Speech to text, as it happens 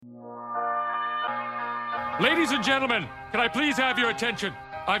Ladies and gentlemen, can I please have your attention?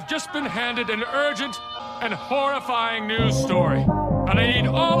 I've just been handed an urgent and horrifying news story. And I need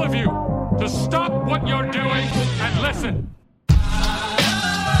all of you to stop what you're doing and listen.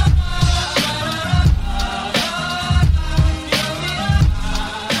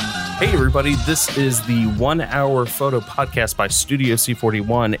 Hey everybody, this is the 1 hour photo podcast by Studio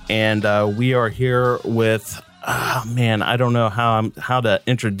C41, and we are here with I don't know how to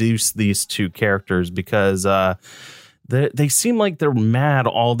introduce these two characters because they seem like they're mad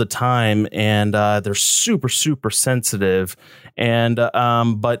all the time, and they're super sensitive. And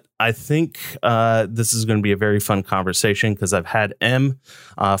but I think this is going to be a very fun conversation because I've had M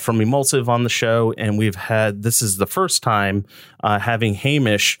from Emulsive on the show, and this is the first time having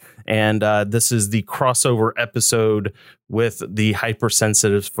Hamish, and this is the crossover episode with the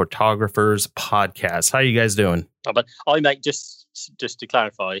Hypersensitive Photographers podcast. How you guys doing? But I make just to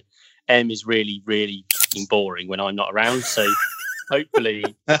clarify, M is really fucking boring when I'm not around. So hopefully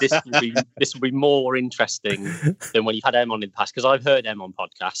this will be more interesting than when you've had M on in the past, because I've heard M on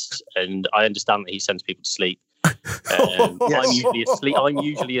podcasts and I understand that he sends people to sleep. Yes. I'm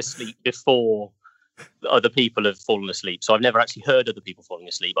usually asleep before other people have fallen asleep. So I've never actually heard other people falling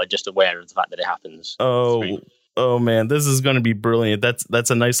asleep. I'm just aware of the fact that it happens. Oh man, this is going to be brilliant. That's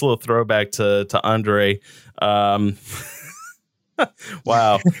a nice little throwback to Andre.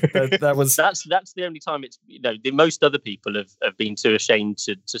 Wow, that's the only time it's, the most other people have been too ashamed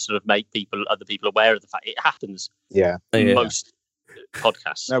to sort of make other people aware of the fact it happens. Yeah, most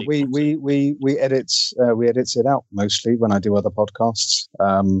podcasts. No, we edit it out mostly when I do other podcasts.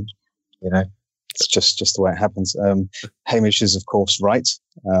 It's just the way it happens. Hamish is, of course, right,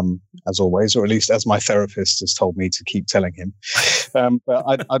 as always, or at least as my therapist has told me to keep telling him. But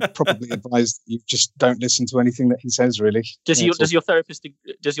I'd probably advise that you just don't listen to anything that he says, really. Does your therapist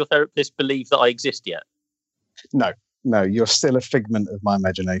believe that I exist yet? No, you're still a figment of my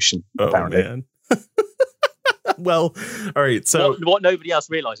imagination, apparently. Man. Well, all right. So what nobody else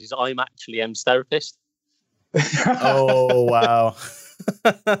realizes, I'm actually M's therapist. Oh, wow.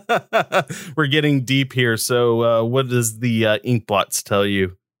 We're getting deep here. So what does the ink blots tell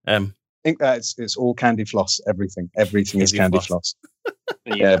you, Em? I think that it's all candy floss. Everything is candy floss.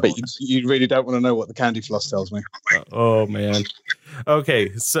 Yeah, but you really don't want to know what the candy floss tells me. Oh man.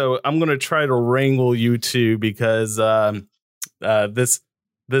 Okay, so I'm gonna try to wrangle you two because this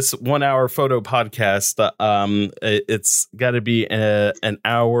 1 hour photo podcast, it's got to be an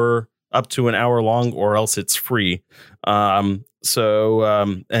hour, up to an hour long, or else it's free.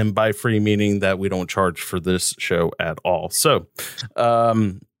 So and by free meaning that we don't charge for this show at all. So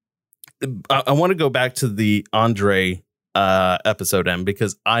I want to go back to the Andre episode, M,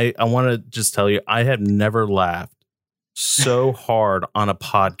 because I want to just tell you, I have never laughed so hard on a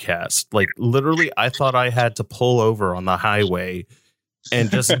podcast. Like literally, I thought I had to pull over on the highway and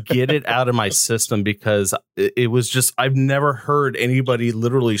just get it out of my system, because it was just, I've never heard anybody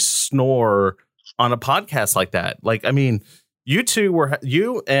literally snore on a podcast like that. Like, I mean, you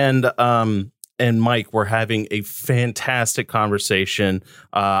and Mike were having a fantastic conversation.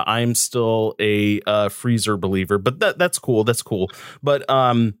 I'm still a freezer believer, but that's cool. That's cool. But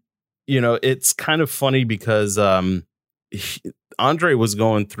it's kind of funny because Andre was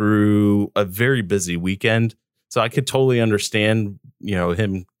going through a very busy weekend, so I could totally understand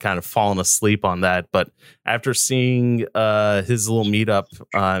him kind of falling asleep on that. But after seeing his little meetup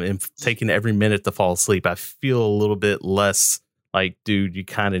and taking every minute to fall asleep, I feel a little bit less like, dude, you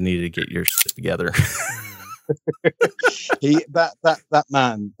kind of need to get your shit together. That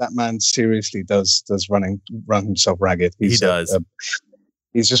man seriously does run himself ragged. He does.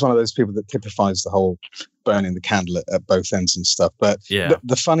 He's just one of those people that typifies the whole burning the candle at both ends and stuff. But yeah,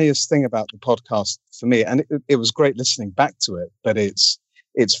 the funniest thing about the podcast for me, and it was great listening back to it, but it's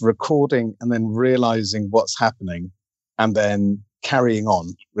recording and then realizing what's happening and then carrying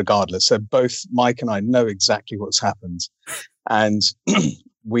on regardless. So both Mike and I know exactly what's happened. And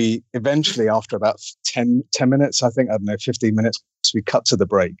we eventually, after about 10 minutes, 15 minutes, we cut to the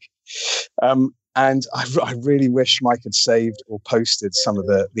break. And I really wish Mike had saved or posted some of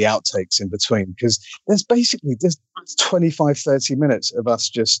the outtakes in between, because there's 25, 30 minutes of us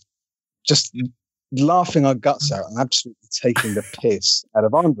just laughing our guts out and absolutely taking the piss out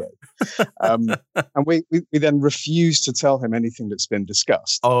of Andre. And we then refuse to tell him anything that's been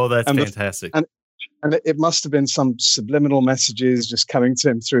discussed. Oh, that's fantastic. And it must have been some subliminal messages just coming to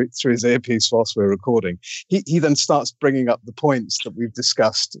him through his earpiece whilst we're recording. He then starts bringing up the points that we've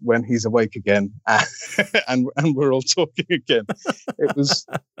discussed when he's awake again, and we're all talking again. It was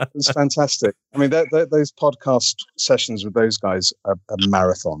fantastic. I mean, those podcast sessions with those guys are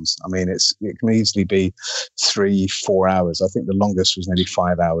marathons. I mean, it can easily be 3-4 hours. I think the longest was nearly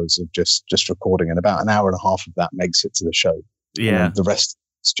 5 hours of just recording, and about an hour and a half of that makes it to the show. Yeah, and the rest.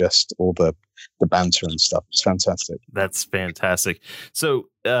 It's just all the banter and stuff. It's fantastic. That's fantastic. So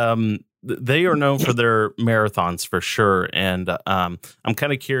they are known for their marathons for sure. And I'm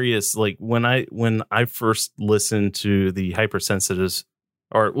kind of curious, like when I first listened to the Hypersensitives,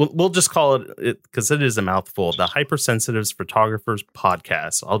 or we'll just call it because it is a mouthful, the Hypersensitives Photographers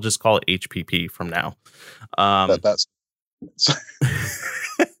Podcast. I'll just call it HPP from now. That's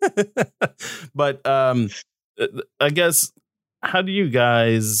but I guess, how do you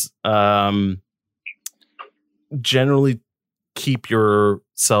guys generally keep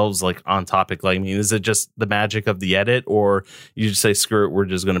yourselves like on topic? Like, I mean, is it just the magic of the edit, or you just say, screw it, we're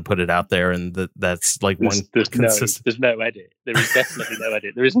just going to put it out there, and that's like there's consistent? There's no edit. There is definitely no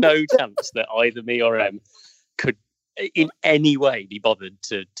edit. There is no chance that either me or Em could in any way be bothered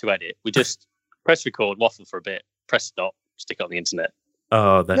to edit. We just press record, waffle for a bit, press stop, stick it on the internet.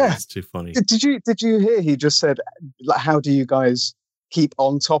 Oh, that is too funny. Did you hear he just said, like, how do you guys keep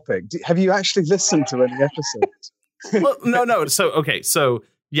on topic? Have you actually listened to any episodes? Well, no. So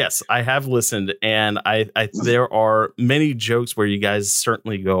yes, I have listened, and I there are many jokes where you guys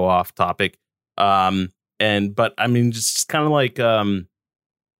certainly go off topic. But I mean, just kind of like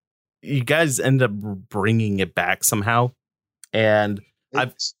you guys end up bringing it back somehow, and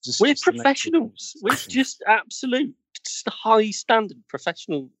we're professionals. We're just absolute. Just a high standard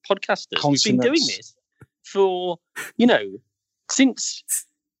professional podcasters. We've been doing this for, since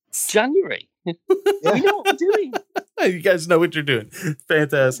January. We know what we're doing. You guys know what you're doing.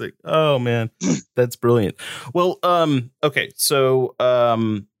 Fantastic. Oh man, that's brilliant. Well, okay, so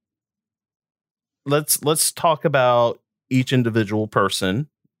let's talk about each individual person.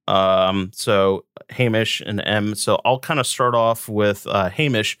 So Hamish and Em. So I'll kind of start off with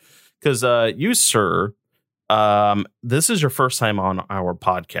Hamish, because you, sir. This is your first time on our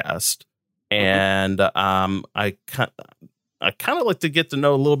podcast, and I kind of like to get to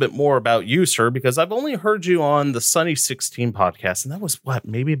know a little bit more about you, sir, because I've only heard you on the Sunny 16 podcast, and that was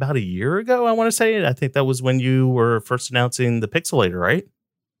maybe about a year ago, I want to say. I think that was when you were first announcing the Pixelator, right?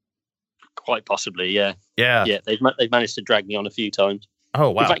 Quite possibly, yeah. Yeah. They've managed to drag me on a few times. Oh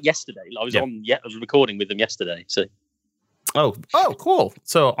wow! In fact, yesterday I was recording with them yesterday, so. Oh, cool.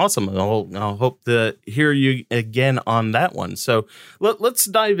 So awesome. I'll hope to hear you again on that one. So let's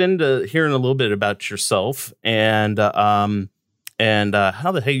dive into hearing a little bit about yourself and how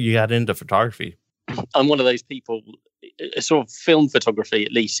the heck you got into photography. I'm one of those people, sort of film photography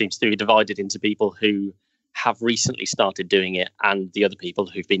at least seems to be divided into people who have recently started doing it and the other people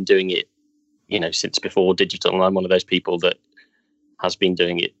who've been doing it, since before digital. And I'm one of those people that has been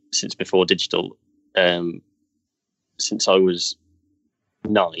doing it since before digital. Since I was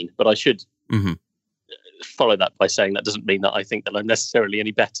 9, but I should follow that by saying that doesn't mean that I think that I'm necessarily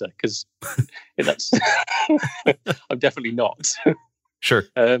any better, because that's I'm definitely not. Sure.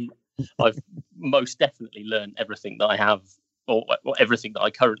 I've most definitely learned everything that I have, or everything that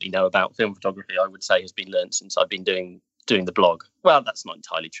I currently know about film photography, I would say has been learned since I've been doing the blog. Well, that's not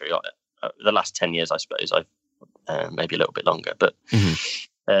entirely true. The last 10 years, I suppose, I've maybe a little bit longer, but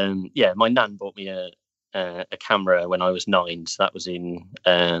my nan bought me a camera when I was 9, so that was in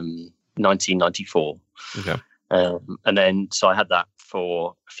 1994. Okay. And then so I had that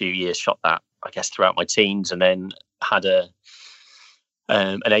for a few years, shot that I guess throughout my teens, and then had an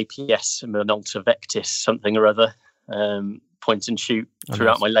APS, an Minolta Vectis something or other, point and shoot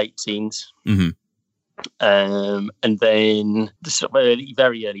throughout my late teens. And then the sort of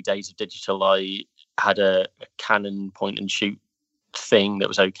very early days of digital, I had a Canon point and shoot thing that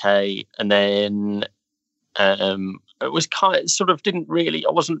was okay, and then it was kind of sort of didn't really.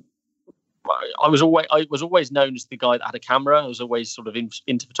 I was always known as the guy that had a camera. I was always sort of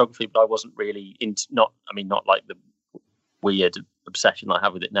into photography, but I wasn't really into not like the weird obsession I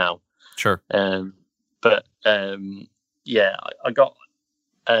have with it now. Sure. I got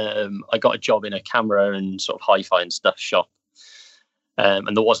a job in a camera and sort of hi-fi and stuff shop,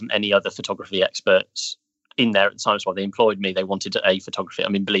 and there wasn't any other photography experts in there at the time. So they employed me. They wanted a photography. I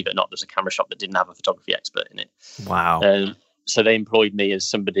mean, believe it or not, there's a camera shop that didn't have a photography expert in it. Wow. So they employed me as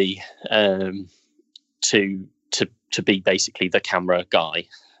somebody to be basically the camera guy.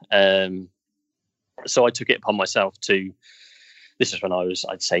 So I took it upon myself to this is when I was,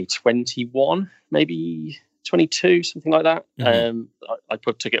 I'd say 21, maybe 22, something like that. Mhm. I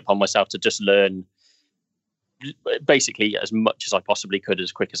took it upon myself to just learn basically as much as I possibly could,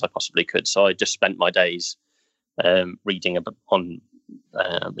 as quick as I possibly could. So I just spent my days reading on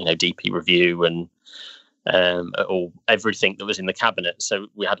DP Review and or everything that was in the cabinet. So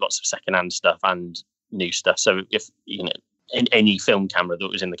we had lots of secondhand stuff and new stuff. So if in any film camera that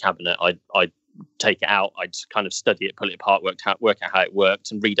was in the cabinet, I'd take it out, I'd kind of study it, pull it apart, work out how it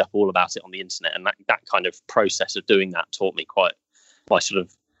worked, and read up all about it on the internet. And that kind of process of doing that taught me quite my sort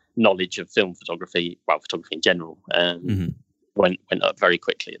of knowledge of film photography, well, photography in general, went up very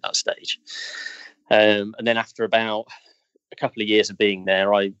quickly at that stage. And then after about a couple of years of being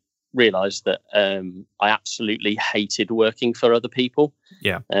there, I realized that I absolutely hated working for other people.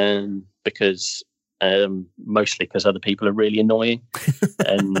 Yeah. Because mostly because other people are really annoying.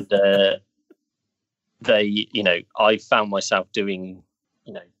 And I found myself doing,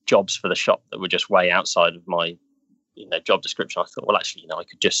 jobs for the shop that were just way outside of my, job description. I thought, well, actually, I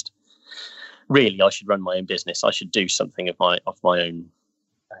could just I should run my own business. I should do something of my own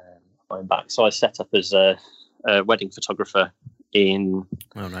back. So I set up as a wedding photographer in.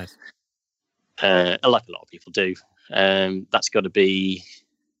 Oh, nice. Like a lot of people do. That's got to be,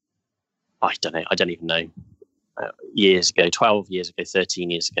 I don't know. I don't even know. Years ago, 12 years ago, 13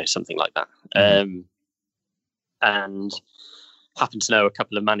 years ago, something like that. And happened to know a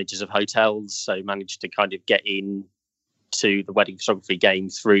couple of managers of hotels, so managed to kind of get in to the wedding photography game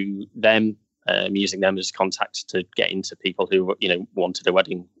through them, using them as contacts to get into people who wanted a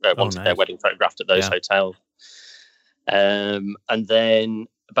wedding, wanted their wedding photographed at those hotels. And then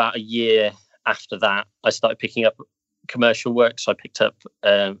about a year after that, I started picking up commercial work. So I picked up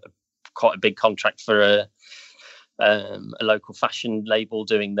quite a big contract for a local fashion label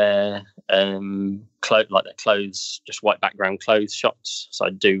doing their clothes, just white background clothes shots. So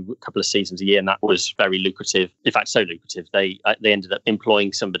I'd do a couple of seasons a year, and that was very lucrative. In fact, so lucrative they ended up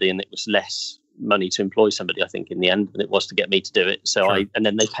employing somebody, and it was less money to employ somebody, I think, in the end, than it was to get me to do it. So sure.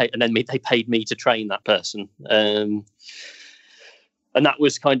 They paid me to train that person. And that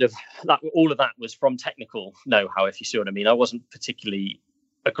was kind of all of that was from technical know-how, if you see what I mean. I wasn't particularly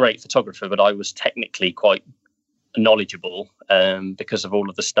a great photographer, but I was technically quite knowledgeable because of all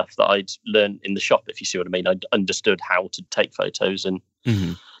of the stuff that I'd learned in the shop, if you see what I mean. I understood how to take photos, and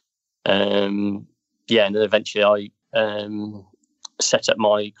and then eventually I set up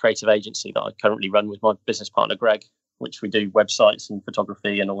my creative agency that I currently run with my business partner Greg, which we do websites and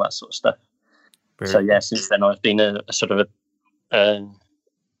photography and all that sort of stuff. Since then I've been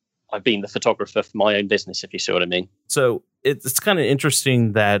I've been the photographer for my own business, if you see what I mean. So it's kind of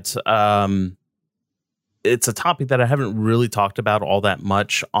interesting that it's a topic that I haven't really talked about all that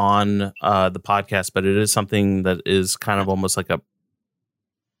much on the podcast, but it is something that is kind of almost like a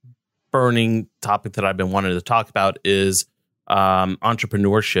burning topic that I've been wanting to talk about is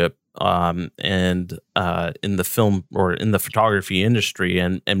entrepreneurship and in the film or in the photography industry,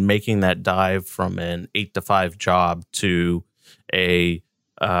 and making that dive from an 8-to-5 job to a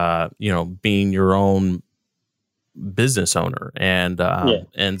being your own business owner,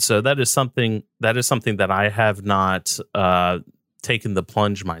 and so that is something that I have not taken the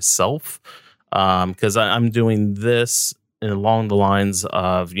plunge myself, because I'm doing this along the lines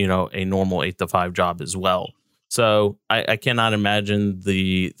of a normal 8-to-5 job as well. So I cannot imagine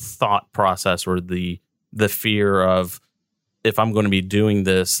the thought process or the fear of, if I'm going to be doing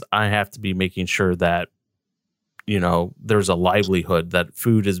this, I have to be making sure that there's a livelihood, that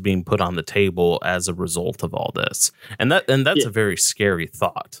food is being put on the table as a result of all this. And that's a very scary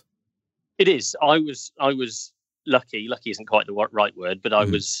thought. It is. I was lucky. Lucky isn't quite the right word, but I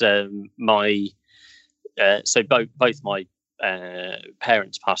was so both my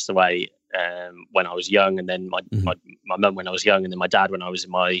parents passed away when I was young, and then my mum when I was young, and then my dad when I was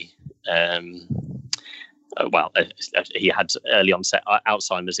in my he had early onset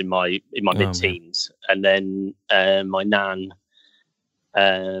Alzheimer's in my mid-teens, and then my nan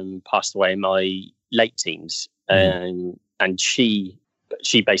passed away in my late teens, and she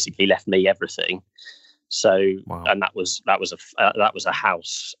basically left me everything. So and that was a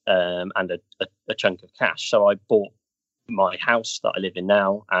house and a chunk of cash. So I bought my house that I live in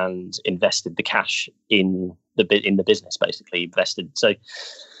now and invested the cash in the business, basically invested.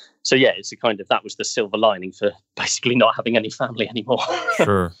 So yeah, it's a kind of, that was the silver lining for basically not having any family anymore.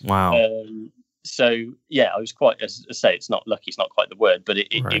 Sure. Wow. So yeah, I was quite, as I say, it's not lucky, it's not quite the word, but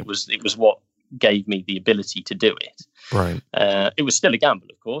it was what gave me the ability to do it. Right. It was still a gamble,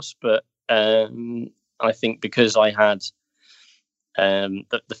 of course, but I think because I had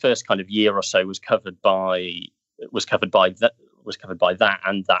the first kind of year or so was covered by was covered by that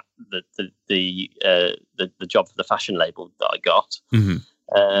and that the job for the fashion label that I got. Mm-hmm.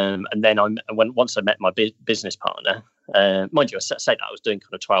 And then once I met my business partner, mind you, I say that I was doing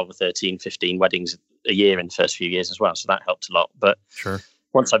kind of 12 or 13, 15 weddings a year in the first few years as well. So that helped a lot. But sure,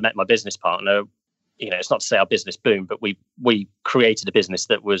 once I met my business partner, it's not to say our business boomed, but we created a business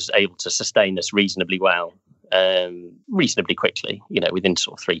that was able to sustain us reasonably well, reasonably quickly. Within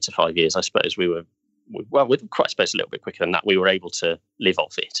sort of 3 to 5 years, I suppose we're quite, I suppose, a little bit quicker than that. We were able to live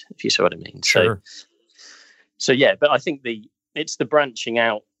off it, if you see what I mean. Sure. So yeah, but I think it's the branching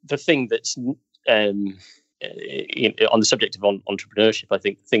out, the thing that's on the subject of entrepreneurship. I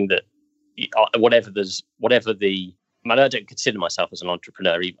think the thing that I don't consider myself as an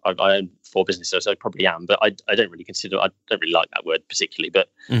entrepreneur. I own 4 businesses, so I probably am, but I don't really like that word particularly. But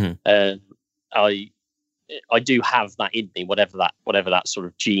I do have that in me, whatever that sort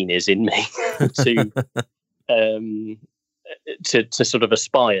of gene is in me, to sort of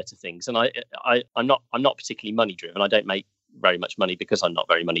aspire to things. And I'm not particularly money driven. I don't make very much money because I'm not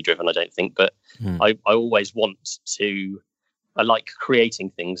very money driven, I don't think. But I always want to. I like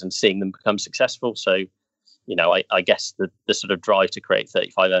creating things and seeing them become successful. So, I guess the sort of drive to create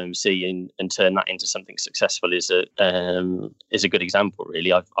 35mmC and turn that into something successful is a good example,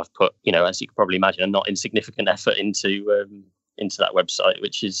 really. I've put, as you can probably imagine, a not insignificant effort into that website,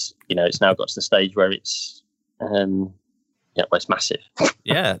 which is, it's now got to the stage where it's it's massive.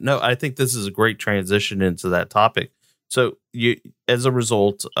 Yeah, no, I think this is a great transition into that topic. So you, as a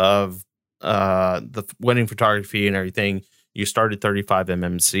result of the wedding photography and everything, you started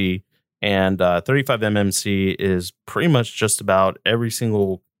 35mmC. And 35mmC is pretty much just about every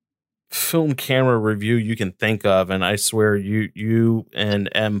single film camera review you can think of. And I swear you and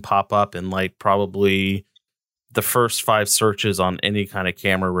M pop up in like probably the first 5 searches on any kind of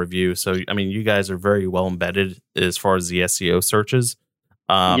camera review. So, I mean, you guys are very well embedded as far as the SEO searches.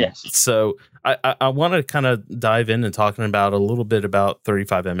 Yes. So I want to kind of dive in and talking about a little bit about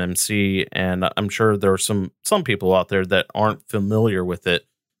 35mmC. And I'm sure there are some people out there that aren't familiar with it.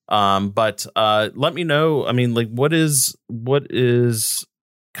 But let me know. I mean, like, what is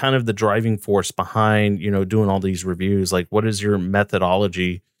kind of the driving force behind, doing all these reviews? Like, what is your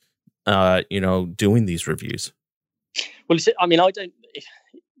methodology, doing these reviews? Well, I mean,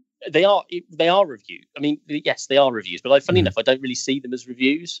 they are reviews. I mean, yes, they are reviews, but funny enough, I don't really see them as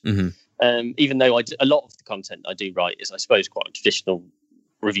reviews. Even though a lot of the content I do write is, I suppose, quite traditional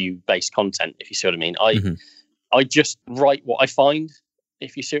review-based content, if you see what I mean. I just write what I find,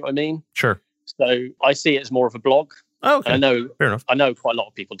 if you see what I mean. Sure. So I see it as more of a blog. Oh, okay. And fair enough. I know quite a lot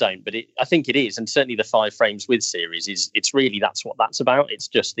of people don't, but I think it is. And certainly the 5 Frames With series it's really, that's what that's about. It's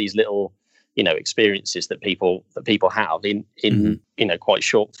just these little, experiences that people have in quite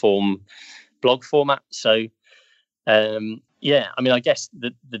short form blog format. So, I mean, I guess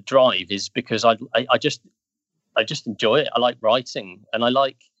the drive is because I just enjoy it. I like writing, and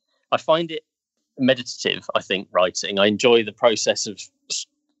I find it meditative. I think writing, I enjoy the process of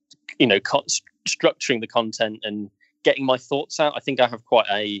structuring the content and getting my thoughts out. I think I have quite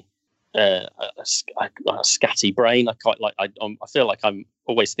a scatty brain. I feel like I'm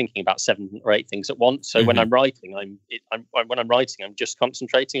always thinking about 7 or 8 things at once. So when I'm writing, I'm just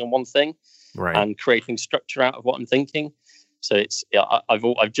concentrating on one thing, right, and creating structure out of what I'm thinking. So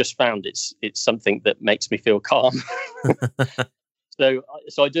I've just found it's something that makes me feel calm. So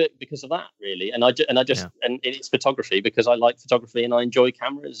I do it because of that, really, and it's photography because I like photography and I enjoy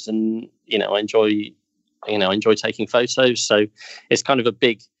cameras, and I enjoy taking photos. So it's kind of a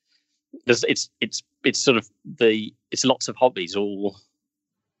big. It's sort of it's lots of hobbies all.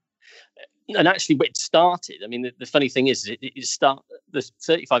 And actually, it started. I mean, the funny thing is, the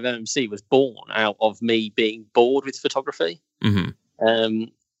 35mmC was born out of me being bored with photography,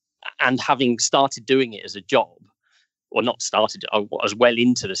 and having started doing it as a job. Or not started. I was well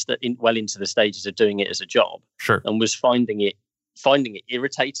into the stages of doing it as a job. Sure. And was finding it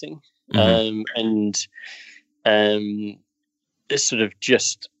irritating, and this sort of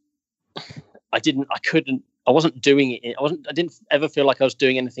just I wasn't doing it. I didn't ever feel like I was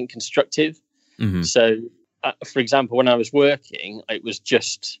doing anything constructive. So, for example, when I was working, I was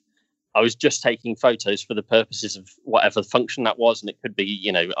just taking photos for the purposes of whatever function that was, and it could be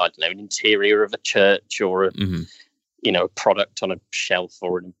I don't know, an interior of a church or a a product on a shelf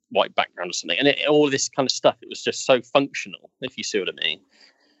or in a white background or something. And all this kind of stuff, it was just so functional, if you see what I mean.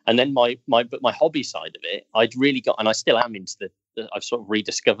 And then my hobby side of it, I'd really got, and I still am into I've sort of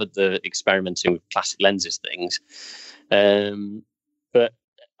rediscovered the experimenting with classic lenses things. But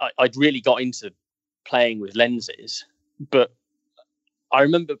I'd really got into playing with lenses, but I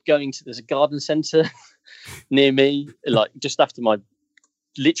remember there's a garden centre near me, like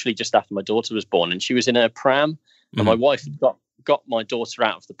literally just after my daughter was born, and she was in her pram, and my wife had got my daughter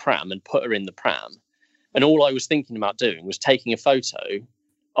out of the pram and put her in the pram. And all I was thinking about doing was taking a photo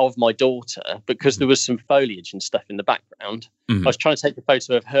of my daughter, because there was some foliage and stuff in the background. I was trying to take a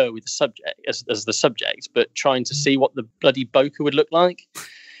photo of her with the subject as the subject, but trying to see what the bloody bokeh would look like.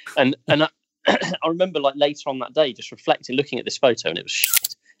 And I remember like later on that day, just looking at this photo, and it was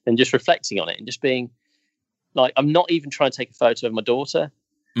shit, and just reflecting on it and just being like, I'm not even trying to take a photo of my daughter.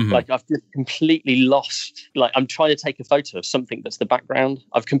 Like I've just completely lost, like I'm trying to take a photo of something that's the background.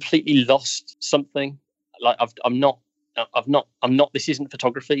 I've completely lost something. Like I'm not, this isn't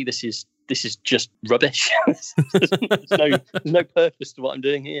photography. This is just rubbish. there's no purpose to what I'm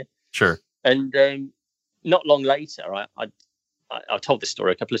doing here. Sure. And not long later, I told this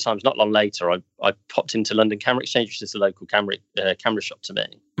story a couple of times. Not long later, I popped into London Camera Exchange, which is a local camera shop to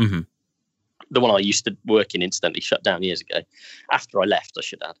me. The one I used to work in incidentally shut down years ago. After I left, I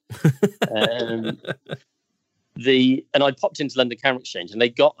should add. And I popped into London Camera Exchange, and they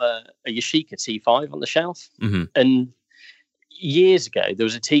got a Yashica T5 on the shelf. And years ago, there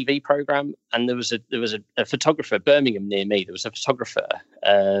was a TV program, and there was a photographer, Birmingham near me. There was a photographer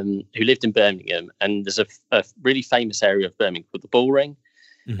who lived in Birmingham, and there's a really famous area of Birmingham called the Bull Ring.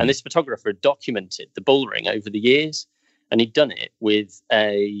 And this photographer had documented the Bull Ring over the years, and he'd done it with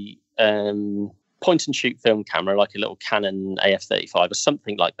a point and shoot film camera, like a little Canon AF35 or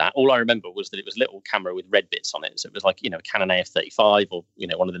something like that. All I remember was that it was a little camera with red bits on it. So it was like, a Canon AF35 or,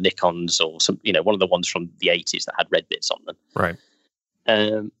 one of the Nikons or some, one of the ones from the 80s that had red bits on them. Right.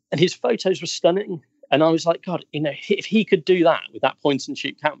 And his photos were stunning. And I was like, God, if he could do that with that point and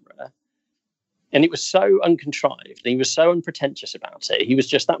shoot camera, and it was so uncontrived, and he was so unpretentious about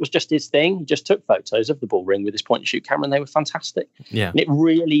it. That was just his thing. He just took photos of the Bull Ring with his point and shoot camera, and they were fantastic. Yeah. And it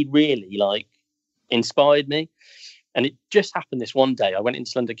really, really inspired me. And it just happened this one day. I went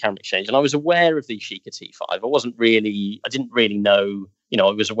into London Camera Exchange, and I was aware of the Yashica T5. I didn't really know,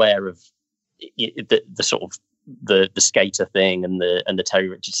 I was aware of the sort of the skater thing and the Terry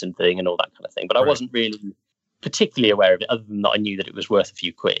Richardson thing and all that kind of thing. But I wasn't really particularly aware of it, other than that I knew that it was worth a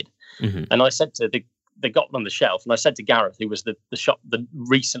few quid. And I said to they got them on the shelf, and I said to Gareth, who was the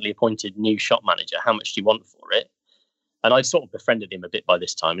recently appointed new shop manager, how much do you want for it? And I sort of befriended him a bit by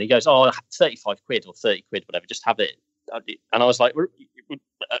this time. And he goes, 35 quid or 30 quid, whatever, just have it. And I was like, are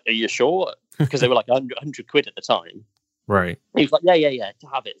you sure? Because they were like 100 quid at the time. Right. He was like, yeah, to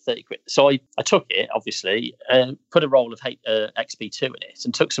have it, 30 quid. So I took it, obviously, put a roll of XP2 in it,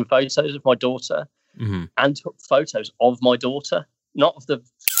 and took some photos of my daughter, and took photos of my daughter, not of the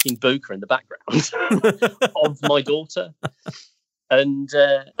fucking bokeh in the background, of my daughter, and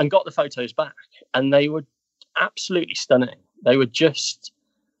got the photos back. And they were absolutely stunning. They were just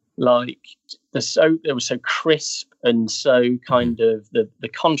like, they were so crisp, and so kind of the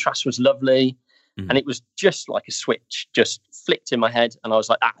contrast was lovely. And it was just like a switch just flicked in my head, and I was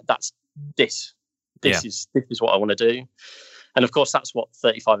like, that's this is what I want to do. And of course, that's what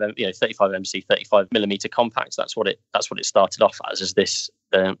 35 MC 35mm compacts. That's what it started off as, is this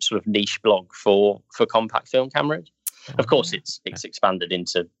sort of niche blog for compact film cameras. Of course, it's expanded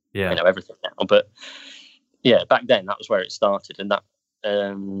into everything now, but yeah, back then that was where it started, and that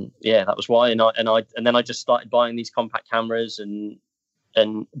that was why. And then I just started buying these compact cameras,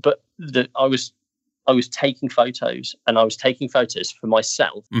 but I was taking photos, and I was taking photos for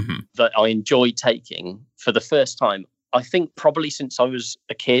myself that I enjoyed taking for the first time. I think probably since I was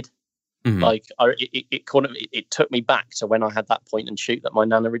a kid. It took me back to when I had that point and shoot that my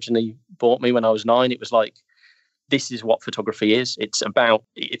nan originally bought me when I was 9. It was like, this is what photography is. It's not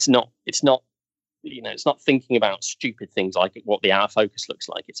thinking about stupid things like what the autofocus looks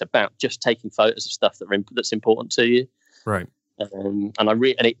like. It's about just taking photos of stuff that's important to you. Right. And I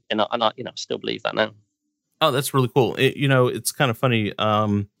still believe that now. Oh, that's really cool. It's kind of funny.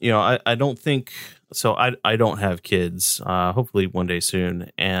 I don't think so. I don't have kids. Hopefully one day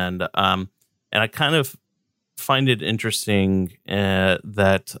soon. And I kind of find it interesting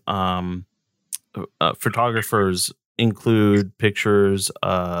that photographers include pictures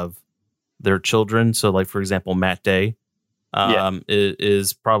of their children. So, like, for example, Matt Day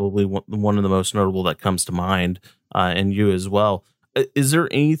is probably one of the most notable that comes to mind, and you as well. Is there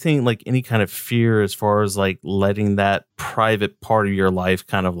anything, like, any kind of fear as far as like letting that private part of your life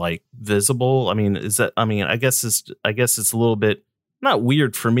kind of like visible? I guess it's a little bit not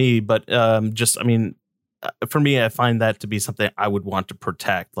weird for me, but for me, I find that to be something I would want to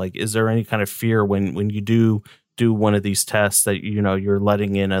protect. Like, is there any kind of fear when you do one of these tests that, you're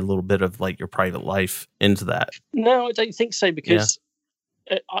letting in a little bit of like your private life into that? No, I don't think so, because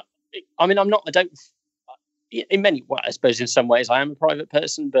I mean, I'm not. I don't. In many, well, I suppose in some ways I am a private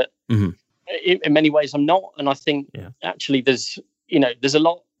person, but in many ways I'm not. And I think actually there's a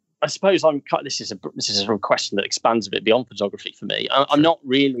lot. I suppose this is a question that expands a bit beyond photography for me. I'm not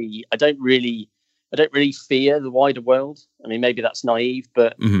really. I don't really fear the wider world. I mean, maybe that's naive,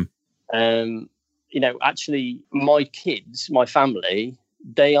 but actually, my kids, my family,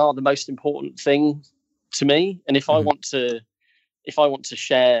 they are the most important thing to me. And if I want to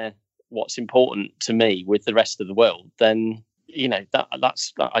share what's important to me with the rest of the world, then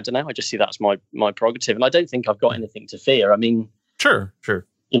that's I don't know. I just see that as my prerogative, and I don't think I've got anything to fear. I mean, sure.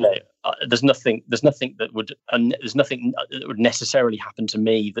 There's nothing that would necessarily happen to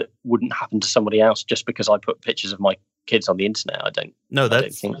me that wouldn't happen to somebody else just because I put pictures of my kids on the internet.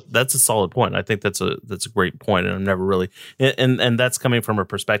 That's a solid point. I think that's a great point, and I'm never really and that's coming from a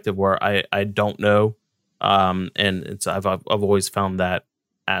perspective where I don't know, and it's I've always found that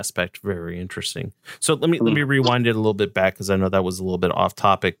aspect very interesting. So let me rewind it a little bit back, because I know that was a little bit off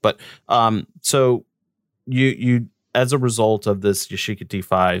topic, but so you as a result of this Yashica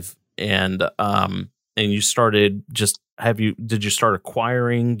T5 and you started did you start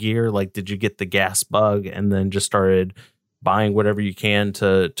acquiring gear? Like, did you get the gas bug and then just started buying whatever you can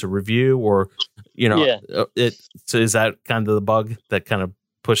to review, or so is that kind of the bug that kind of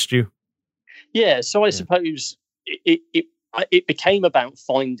pushed you? Yeah. So I suppose it became about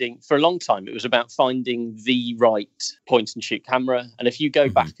finding, for a long time, it was about finding the right point and shoot camera. And if you go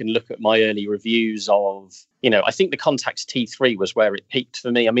back and look at my early reviews of, I think the Contax T3 was where it peaked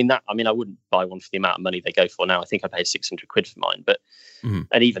for me. I wouldn't buy one for the amount of money they go for now. I think I paid 600 quid for mine, but,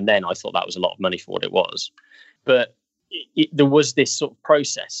 and even then I thought that was a lot of money for what it was. But there was this sort of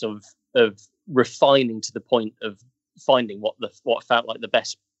process of refining to the point of finding what felt like the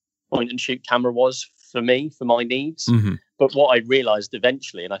best point and shoot camera was for me, for my needs. But what I realized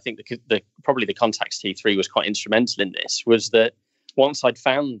eventually, and I think probably the Contax T3 was quite instrumental in this, was that once I'd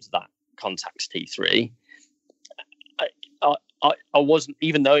found that Contax T3, I wasn't,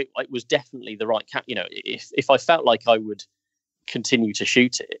 even though it was definitely the right if I felt like I would continue to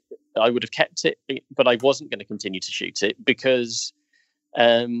shoot it, I would have kept it, but I wasn't going to continue to shoot it because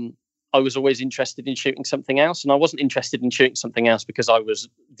I was always interested in shooting something else, and I wasn't interested in shooting something else because I was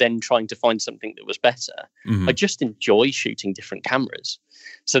then trying to find something that was better. I just enjoy shooting different cameras.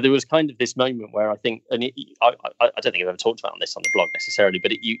 So there was kind of this moment where I think, and I don't think I've ever talked about this on the blog necessarily,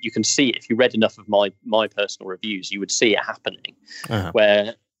 but you can see it. If you read enough of my personal reviews, you would see it happening,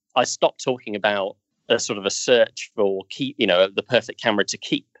 where I stopped talking about a sort of a search for the perfect camera to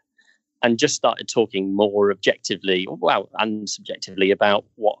keep, and just started talking more objectively, and subjectively about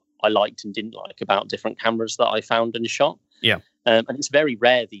what I liked and didn't like about different cameras that I found and shot. Yeah. And it's very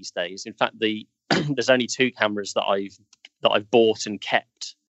rare these days. In fact, there's only two cameras that I've bought and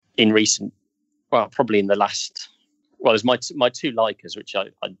kept in recent, probably in the last, there's my two Leicas, which I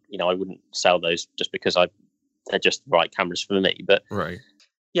wouldn't sell those just because they're just the right cameras for me. But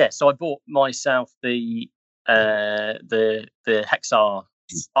so I bought myself the Hexar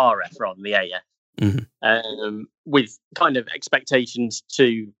RF rather than the AF. With kind of expectations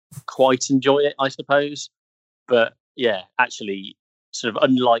to quite enjoy it, I suppose. But yeah, actually, sort of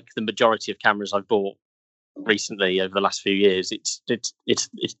unlike the majority of cameras I've bought recently over the last few years, it's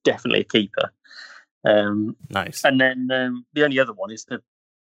definitely a keeper. Nice. And then the only other one is the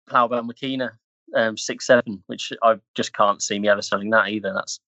Blaubau Makina 6.7, which I just can't see me ever selling that either.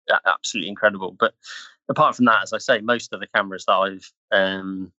 That's absolutely incredible. But apart from that, as I say, most of the cameras that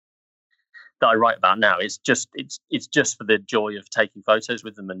I write about now, it's just for the joy of taking photos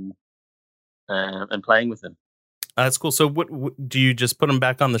with them and playing with them. That's cool. So what do you just put them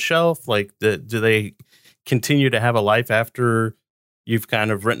back on the shelf? Like, do they continue to have a life after you've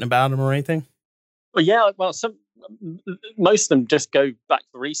kind of written about them or anything? Well, yeah. Well, most of them just go back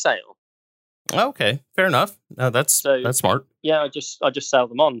for resale. Okay, fair enough. No, that's smart. Yeah, I just sell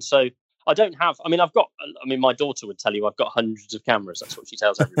them on. So I don't have. My daughter would tell you I've got hundreds of cameras. That's what she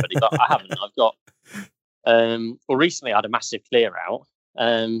tells everybody, but I haven't. I've got. Recently I had a massive clear out.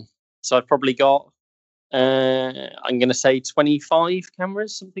 So I've probably got. I'm going to say 25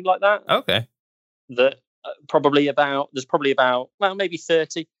 cameras, something like that. Okay. That there's probably about maybe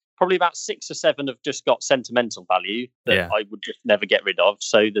 30. Probably about 6 or 7 have just got sentimental value that I would just never get rid of.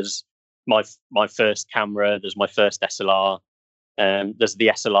 So there's my first camera. There's my first SLR. There's the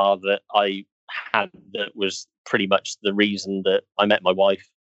SLR that I had that was pretty much the reason that I met my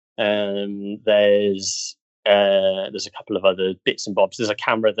wife. There's a couple of other bits and bobs. There's a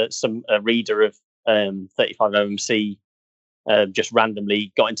camera that a reader of 35 OMC just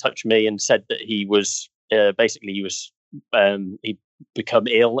randomly got in touch with me and said that he was he'd become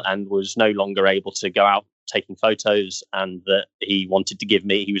ill and was no longer able to go out taking photos, and that he wanted to give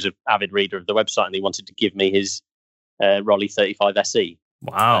me, he was an avid reader of the website, and he wanted to give me his Rolly 35 SE.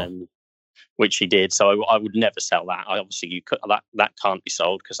 Wow. Which he did. So I would never sell that. Obviously you could, that can't be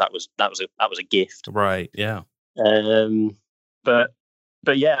sold because that was a gift. Right. Yeah. But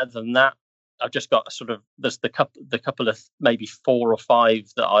yeah, other than that, I've just got sort of, there's the couple of maybe 4 or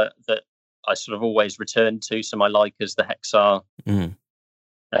 5 that I sort of always return to. So my Leicas, the Hexar,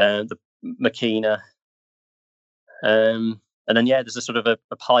 the Makina, and then there's a sort of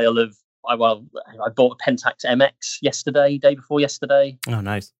a pile of. I bought a Pentax MX day before yesterday. Oh,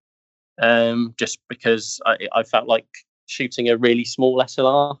 nice. Just because I felt like shooting a really small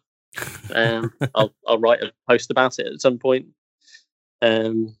SLR. I'll write a post about it at some point.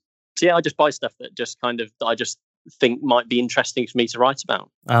 So I just buy stuff that I just think might be interesting for me to write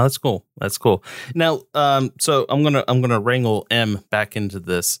about. Oh, that's cool. That's cool. Now, so I'm gonna wrangle M back into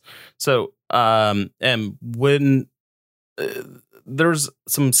this. So, M, when there's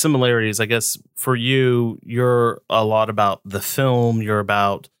some similarities, I guess, for you, you're a lot about the film. You're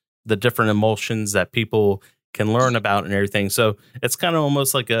about the different emulsions that people can learn about and everything. So it's kind of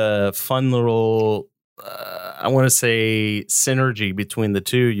almost like a fun little, I want to say, synergy between the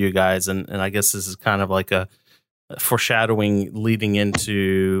two of you guys. And I guess this is kind of like a foreshadowing leading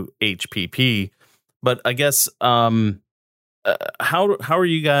into HPP. But I guess, how are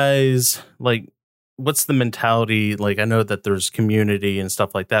you guys, like, what's the mentality? Like, I know that there's community and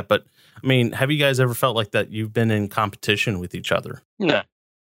stuff like that, but I mean, have you guys ever felt like that you've been in competition with each other? No.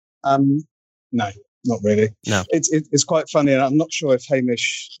 No, not really. No. It's quite funny, and I'm not sure if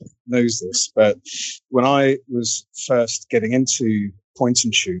Hamish knows this, but when I was first getting into point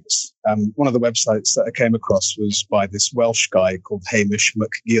and shoots, one of the websites that I came across was by this Welsh guy called Hamish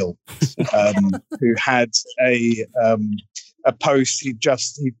McGill, who had a post.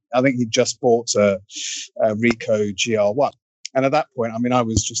 I think he just bought a Ricoh GR1, and at that point, I mean, I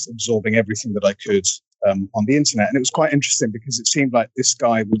was just absorbing everything that I could on the internet, and it was quite interesting because it seemed like this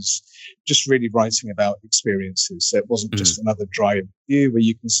guy was just really writing about experiences. So it wasn't just another dry review where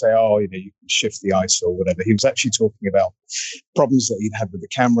you can say, oh, you can shift the ISO or whatever. He was actually talking about problems that he'd had with the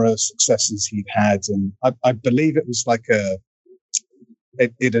camera, successes he'd had, and I believe it was like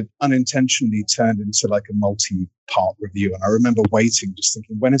it had unintentionally turned into like a multi-part review. And I remember waiting, just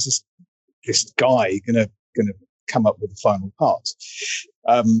thinking, when is this guy gonna come up with the final part?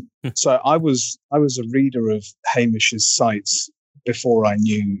 So I was a reader of Hamish's sites before I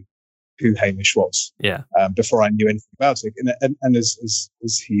knew who Hamish was. Yeah. Before I knew anything about it, and as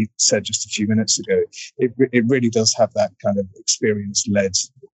he said just a few minutes ago, it really does have that kind of experience-led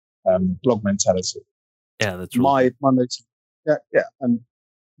blog mentality. Yeah, that's really and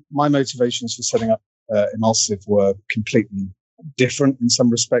my motivations for setting up Emulsive were completely different in some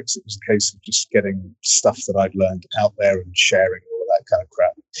respects. It was a case of just getting stuff that I'd learned out there and sharing all of that kind of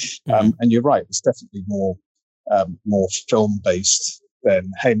crap. And you're right, it's definitely more film based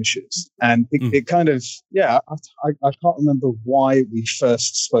than Hamish's. And it kind of, I can't remember why we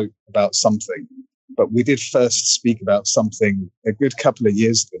first spoke about something, but we did first speak about something a good couple of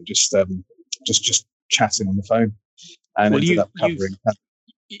years ago, just chatting on the phone, and ended up covering that.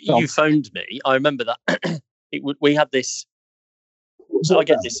 You phoned me. I remember that. We had this. So I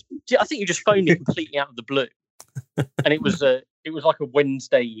get this. I think you just phoned me completely out of the blue, and it was like a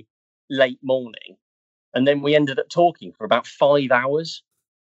Wednesday late morning, and then we ended up talking for about 5 hours.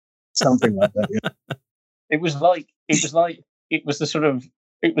 Something like that. Yeah. It was the sort of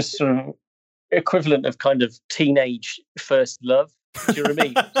equivalent of kind of teenage first love. Do you know what I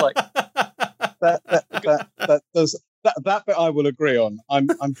mean? It's like that bit I will agree on. I'm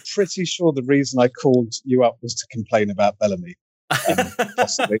pretty sure the reason I called you up was to complain about Bellamy.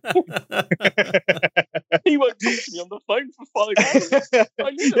 Possibly. He won't talk to me on the phone for 5 hours.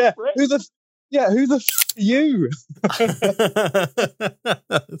 I need a friend. Who the f are you?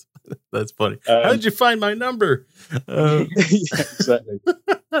 That's funny. How did you find my number? Yeah, exactly.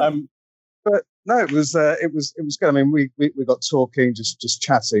 But no, it was good. I mean, we got talking, just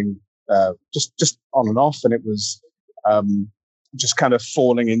chatting, just on and off, and it was just kind of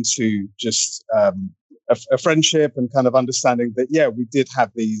falling into just a friendship and kind of understanding that we did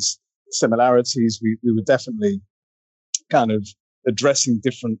have these similarities. We were definitely kind of addressing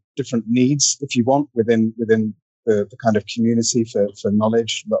different needs, if you want, within the kind of community for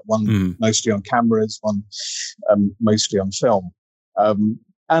knowledge. But one mostly on cameras, one mostly on film.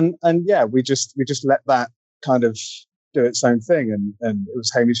 And we just let that kind of do its own thing. And it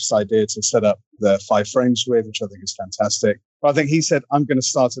was Hamish's idea to set up the 5 frames with, which I think is fantastic. But I think he said, I'm going to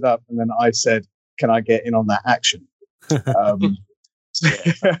start it up. And then I said, can I get in on that action?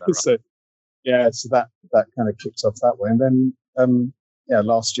 So that kind of kicked off that way. And then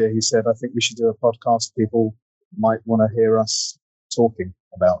last year he said, I think we should do a podcast. People might want to hear us talking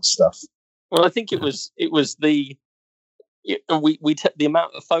about stuff. Well, I think it was the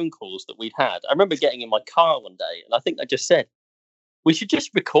amount of phone calls that we'd had. I remember getting in my car one day, and I think I just said, we should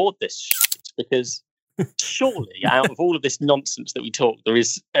just record this shit, because surely out of all of this nonsense that we talk, there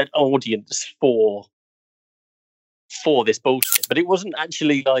is an audience for this bullshit. But it wasn't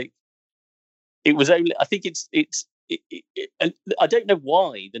actually like, it was only, I think I don't know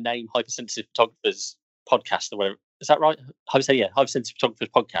why the name Hypersensitive Photographers Podcast, or whatever, is that right? Hypersensitive Photographers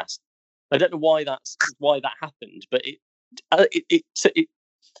Podcast. I don't know why that happened, but so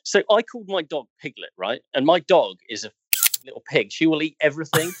I called my dog Piglet, right? And my dog is a little pig. She will eat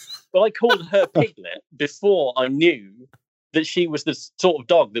everything. But I called her Piglet before I knew that she was the sort of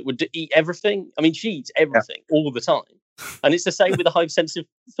dog that would eat everything. I mean, she eats everything all the time. And it's the same with the Hypersensitive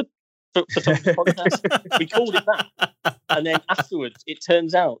Photography Podcast. We called it that. And then afterwards, it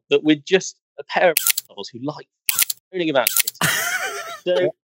turns out that we're just a pair of assholes who like moaning about it. So,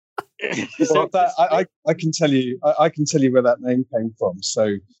 I can tell you where that name came from.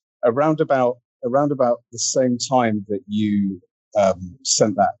 So around about the same time that you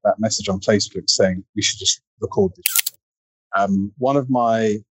sent that message on Facebook saying we should just record this, one of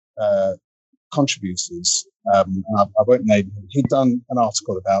my contributors, and I won't name him, he'd done an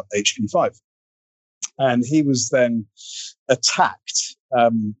article about HP5, and he was then attacked.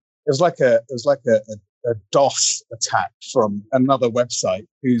 It was like a DOS attack from another website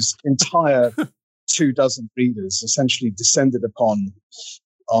whose entire 24 readers essentially descended on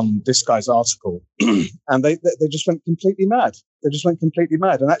this guy's article, and they just went completely mad. And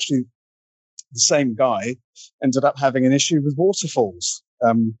actually, the same guy ended up having an issue with waterfalls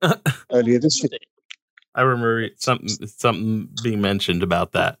earlier this year. I remember something being mentioned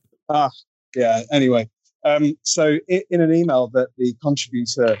about that. Yeah. Anyway, so in an email that the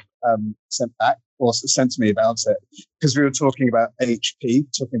contributor sent back, or sent to me about it, because we were talking about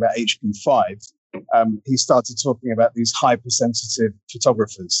HP5, he started talking about these hypersensitive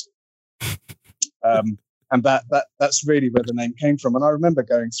photographers. And that's really where the name came from. And I remember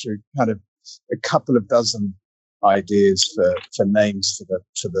going through kind of a couple of dozen ideas for names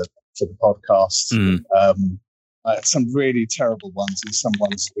for the podcast. Some really terrible ones, and some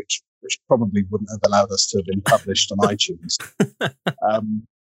ones which probably wouldn't have allowed us to have been published on iTunes.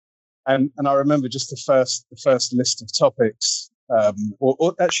 And I remember just the first list of topics,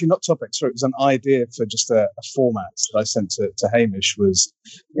 or actually not topics, so it was an idea for just a format that I sent to Hamish was,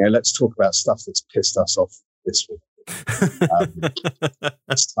 let's talk about stuff that's pissed us off this week.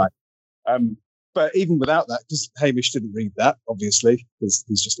 This time. But even without that, because Hamish didn't read that, obviously, because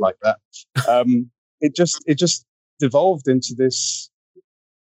he's just like that. It just devolved into this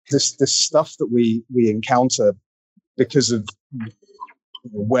stuff that we encounter because of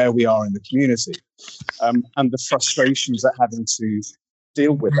where we are in the community, and the frustrations that having to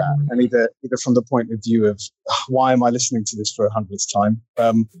deal with that, and either from the point of view of why am I listening to this for 100th time,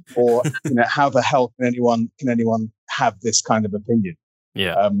 or how the hell can anyone have this kind of opinion?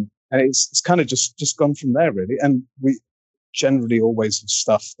 Yeah, and it's kind of just gone from there, really. And we generally always have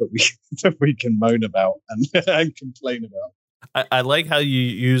stuff that we can moan about and complain about. I like how you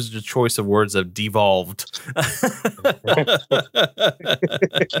used the choice of words of devolved.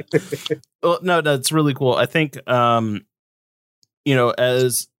 Well, no, that's really cool. I think,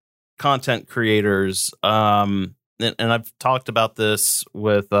 as content creators, and I've talked about this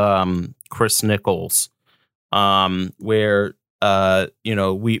with Chris Nichols, where,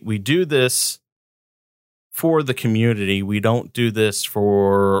 we do this for the community. We don't do this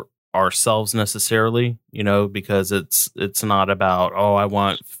for ourselves necessarily, because it's not about, I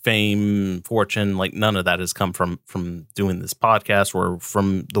want fame, fortune. Like, none of that has come from doing this podcast or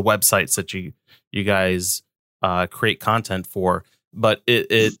from the websites that you guys create content for. But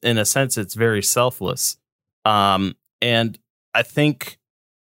it in a sense, it's very selfless. And I think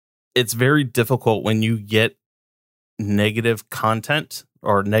it's very difficult when you get negative content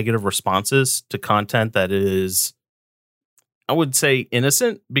or negative responses to content that is, I would say,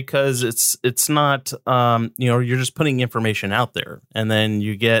 innocent, because it's not, you're just putting information out there, and then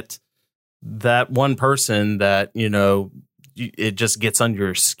you get that one person that, it just gets under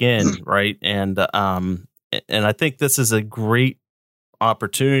your skin. Right. And I think this is a great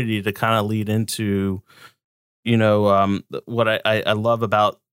opportunity to kind of lead into, what I love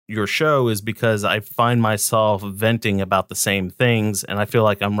about your show is because I find myself venting about the same things, and I feel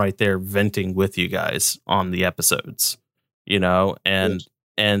like I'm right there venting with you guys on the episodes.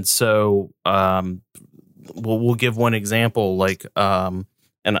 And so we'll give one example, like, and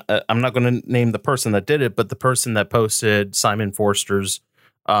I'm not going to name the person that did it, but the person that posted Simon Forster's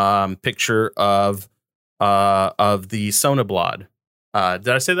picture of the Sonoblad. Did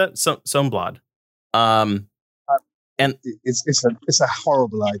I say that? Sonoblad. And it's a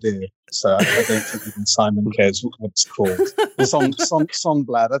horrible idea. So I don't think even Simon cares what it's called.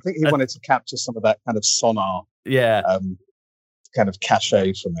 Sonblad. I think he wanted to capture some of that kind of sonar. Yeah. Kind of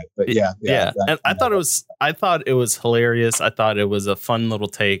cachet from it. But yeah. And I thought it was hilarious. I thought it was a fun little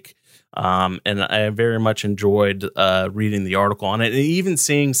take. And I very much enjoyed reading the article on it, and even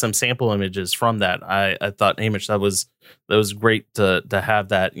seeing some sample images from that. I thought, Hamish, that was great to have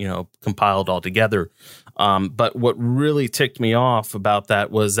that, compiled all together. But what really ticked me off about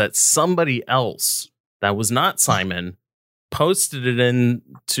that was that somebody else that was not Simon posted it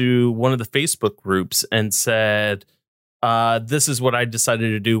into one of the Facebook groups and said, this is what I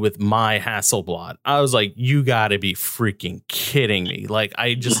decided to do with my Hasselblad. I was like, you gotta be freaking kidding me. Like,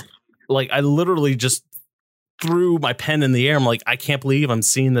 I literally just threw my pen in the air. I'm like, I can't believe I'm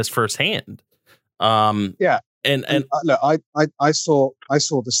seeing this firsthand. Yeah. And look, I saw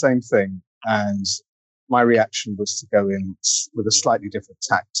the same thing, and my reaction was to go in with a slightly different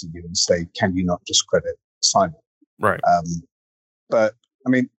tact to you and say, can you not just credit Simon? Right. But I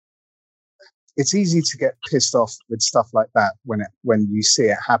mean, it's easy to get pissed off with stuff like that when you see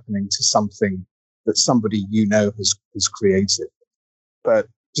it happening to something that somebody has created. But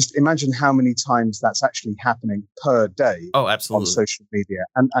just imagine how many times that's actually happening per day. Oh, absolutely. On social media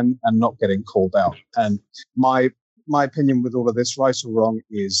and not getting called out. And my opinion with all of this, right or wrong,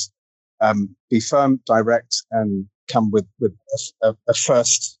 is be firm, direct, and come with a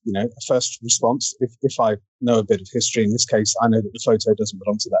first response. If I know a bit of history, in this case, I know that the photo doesn't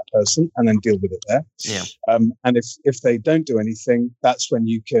belong to that person, and then deal with it there. Yeah. And if they don't do anything, that's when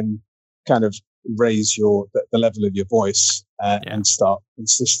you can kind of raise the level of your voice and start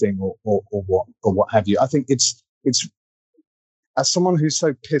insisting or what have you. I think it's as someone who's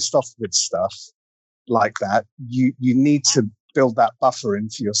so pissed off with stuff like that, you need to build that buffer in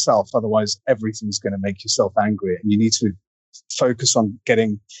for yourself. Otherwise, everything's going to make yourself angry, and you need to focus on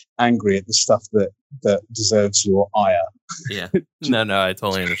getting angry at the stuff that deserves your ire. Yeah. No, I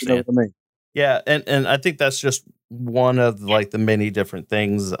totally understand. You know what I mean? Yeah, and I think that's just one of like the many different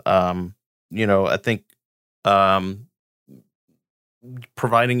things. I think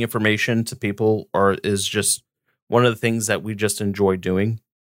providing information to people is just one of the things that we just enjoy doing.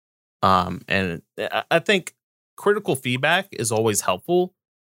 And I think critical feedback is always helpful,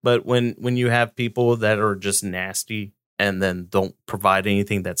 but when you have people that are just nasty and then don't provide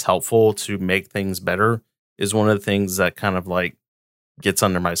anything that's helpful to make things better is one of the things that kind of like gets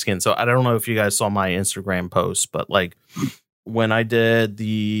under my skin. So I don't know if you guys saw my Instagram post, but like when I did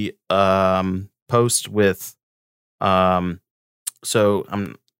the post with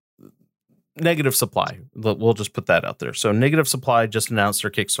Negative Supply, we'll just put that out there. So Negative Supply just announced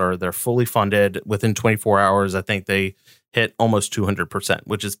their Kickstarter. They're fully funded. Within 24 hours, I think they hit almost 200%,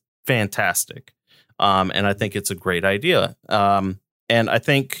 which is fantastic. And I think it's a great idea. And I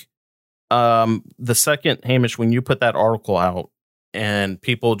think the second, Hamish, when you put that article out and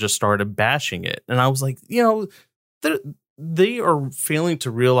people just started bashing it, and I was like, they are failing to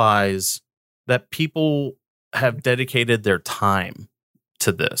realize that people have dedicated their time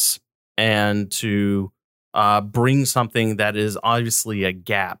to this and to bring something that is obviously a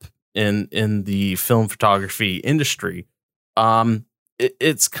gap in the film photography industry.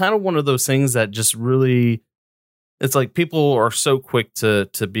 It's kind of one of those things that just really, it's like people are so quick to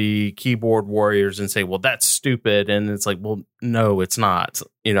be keyboard warriors and say, well, that's stupid. And it's like, well, no, it's not,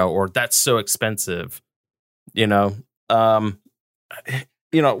 or that's so expensive, what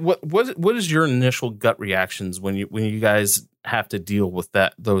is your initial gut reactions when you guys have to deal with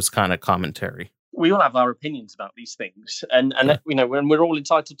those kind of commentary? We all have our opinions about these things, and when we're all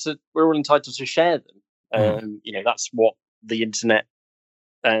entitled to share them. That's what the internet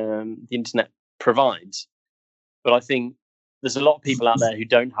provides. But I think there's a lot of people out there who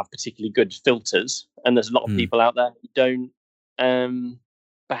don't have particularly good filters, and there's a lot of people out there who don't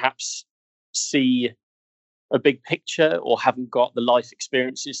perhaps see a big picture or haven't got the life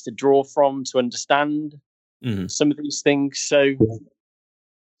experiences to draw from to understand some of these things. So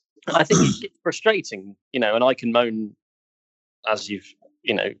I think it's frustrating, and I can moan, as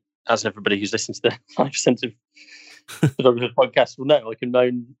everybody who's listened to the 5% of photography podcast will know, I can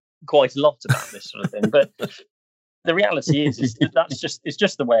moan quite a lot about this sort of thing. But the reality is it's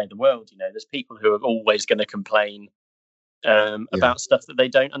just the way of the world. There's people who are always going to complain about stuff that they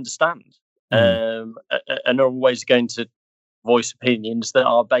don't understand. And are always going to voice opinions that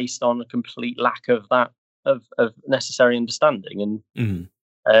are based on a complete lack of that of necessary understanding.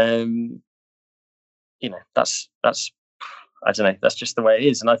 And you know, that's I don't know, that's just the way it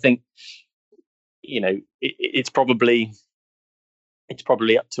is. And I think, you know, it's probably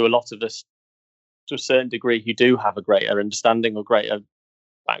up to a lot of us to a certain degree who do have a greater understanding or greater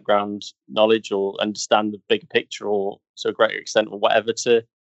background knowledge or understand the bigger picture, or to a greater extent or whatever, to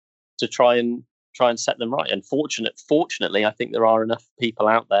try and set them right. And fortunately, I think there are enough people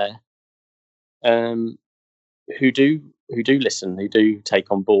out there who do listen, who do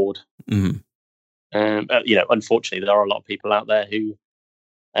take on board. You know, unfortunately, there are a lot of people out there who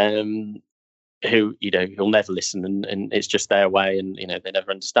you know, who'll never listen, and it's just their way, and you know, they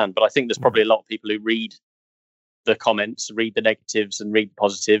never understand. But I think there's probably a lot of people who read the comments, read the negatives, and read the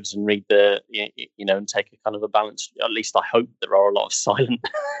positives, and read the you know, and take a kind of a balance. At least I hope there are a lot of silent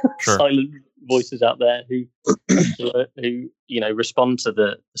voices out there who you know, respond to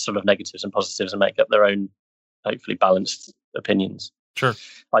the sort of negatives and positives and make up their own, hopefully balanced opinions. Sure.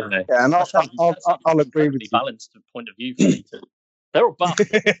 I don't know. Yeah, and I'll agree with you. Balanced point of view for me too. They're all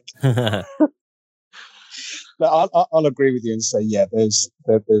bad. I'll agree with you and say, yeah, there's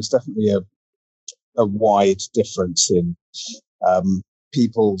definitely a wide difference in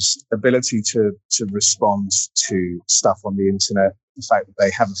people's ability to respond to stuff on the internet. The fact that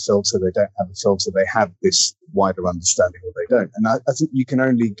they have a filter, they don't have a filter, they have this wider understanding or they don't. And I think you can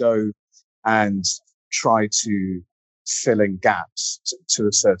only go and try to fill in gaps to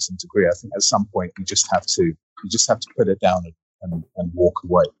a certain degree. I think at some point you just have to put it down and walk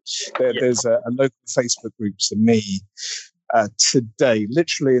away. There's a local Facebook group to me today,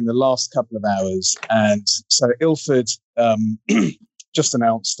 literally in the last couple of hours. And so Ilford just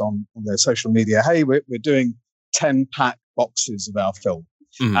announced on their social media, hey, we're doing 10-pack boxes of our film.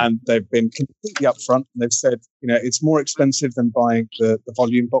 And they've been completely upfront, and they've said, you know, it's more expensive than buying the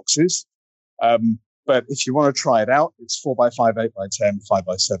volume boxes. But if you want to try it out, it's 4x5, 8x10,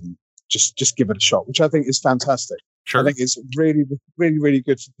 5x7. Just give it a shot, which I think is fantastic. Sure. I think it's really, really, really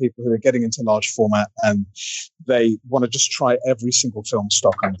good for people who are getting into large format and they want to just try every single film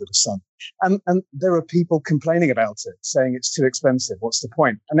stock under the sun. And there are people complaining about it, saying it's too expensive. What's the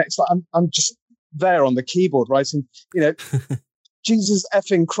point? And it's like, I'm just there on the keyboard writing, you know, Jesus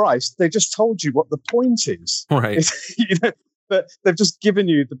effing Christ, they just told you what the point is. Right. You know, but they've just given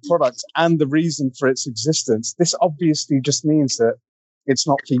you the product and the reason for its existence. This obviously just means that it's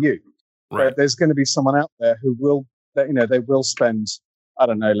not for you. Right. But there's going to be someone out there who will, you know, they will spend, I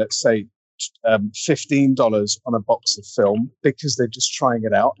don't know, let's say $15 on a box of film because they're just trying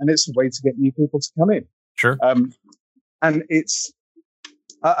it out, and it's a way to get new people to come in. Sure. And it's,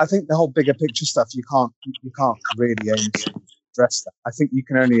 I think the whole bigger picture stuff, you can't really aim to address that. I think you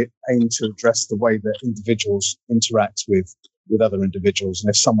can only aim to address the way that individuals interact with other individuals, and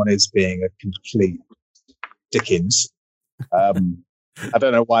if someone is being a complete Dickens, I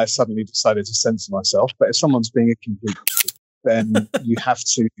don't know why I suddenly decided to censor myself, but if someone's being a complete, then you have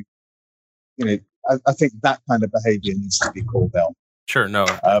to, you know, I think that kind of behavior needs to be called out. Sure. No,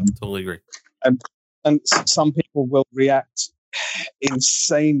 I totally agree. And some people will react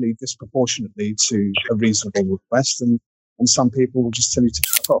insanely disproportionately to a reasonable request, and some people will just tell you to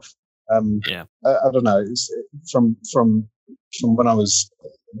fuck off. Yeah. I don't know. It's from when I was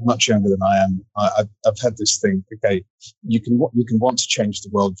much younger than I am, I've had this thing. Okay, you can want to change the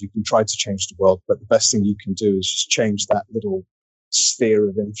world, you can try to change the world, but the best thing you can do is just change that little sphere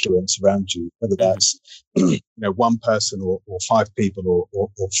of influence around you, whether that's you know, one person or 5 people or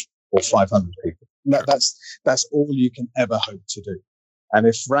 500 people. That's all you can ever hope to do. And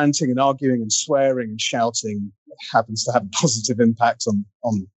if ranting and arguing and swearing and shouting happens to have a positive impact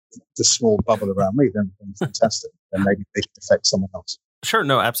on the small bubble around me, then fantastic. Then maybe they can affect someone else. Sure.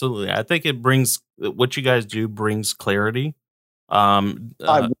 No, absolutely. I think it brings, what you guys do brings clarity. I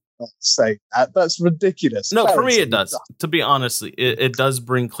would not say that. That's ridiculous. No, for me, it does. To be honest, it does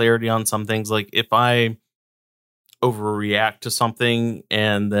bring clarity on some things. Like if I overreact to something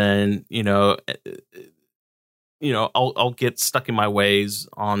and then, I'll get stuck in my ways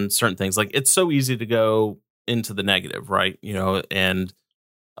on certain things. Like it's so easy to go into the negative, right? And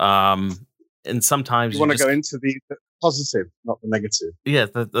sometimes you want to go into the positive, not the negative. Yeah,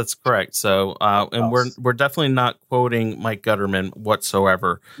 that's correct. So, and we're definitely not quoting Mike Gutterman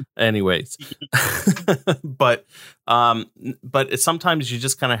whatsoever. Anyways, but sometimes you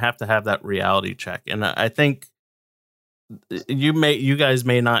just kind of have to have that reality check, and I think you guys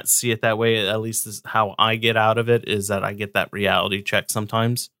may not see it that way. At least is how I get out of it, is that I get that reality check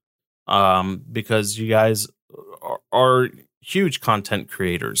sometimes, because you guys are huge content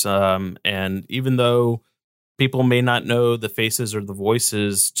creators, and even though people may not know the faces or the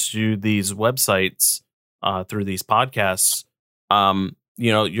voices to these websites, through these podcasts,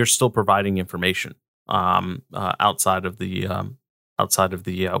 you're still providing information outside of the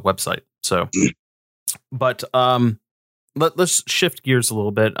website. So, but let's shift gears a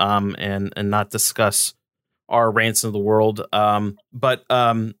little bit and not discuss our rants of the world. But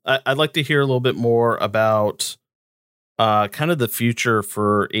I'd like to hear a little bit more about kind of the future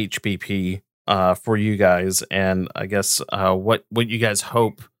for HPP for you guys, and I guess what you guys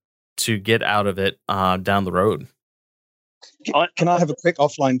hope to get out of it down the road. Can I have a quick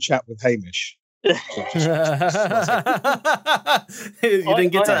offline chat with Hamish? You didn't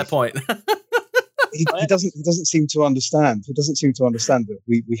get to that point. He doesn't seem to understand. He doesn't seem to understand that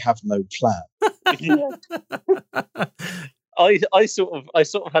we have no plan. I sort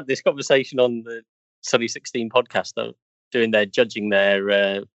of had this conversation on the Sunny 16 podcast, though, doing their judging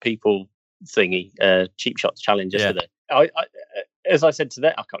their people thingy, cheap shots challenge yesterday. I as I said to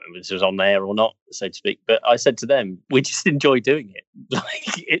them, I can't remember if this was on there or not, so to speak, but I said to them, we just enjoy doing it. Like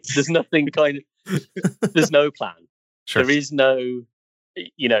there's nothing there's no plan. Sure. There is no,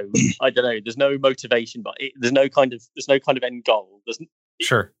 I don't know. There's no motivation, but there's no kind of end goal.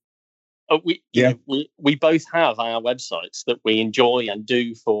 Sure. We both have our websites that we enjoy and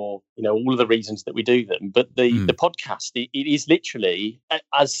do for all of the reasons that we do them. But the podcast, it is literally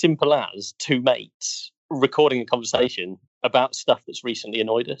as simple as two mates recording a conversation about stuff that's recently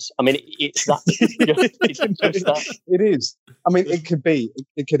annoyed us. I mean, it's that. It's just that. It is. I mean, it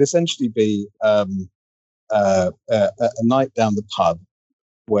could essentially be a night down the pub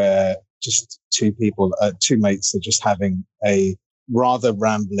where just two mates are just having a rather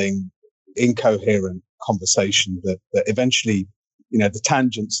rambling, incoherent conversation that eventually, the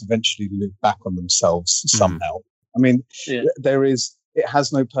tangents eventually loop back on themselves somehow. I mean, it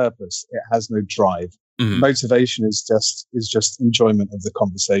has no purpose. It has no drive. Motivation is just enjoyment of the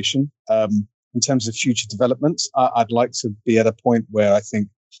conversation. In terms of future developments, I'd like to be at a point where I think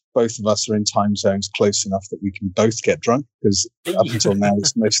both of us are in time zones close enough that we can both get drunk, because up until now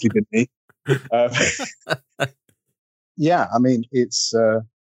it's mostly been me. Yeah, I mean, it's not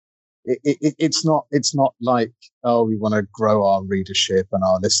like, oh, we want to grow our readership and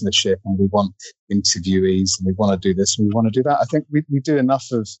our listenership and we want interviewees and we want to do this and we want to do that. I think we do enough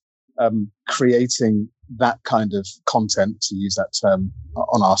of creating that kind of content, to use that term,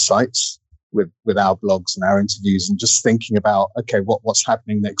 on our sites with our blogs and our interviews, and just thinking about, okay, what's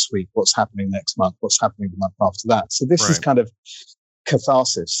happening next week, what's happening next month, what's happening the month after that. So this is kind of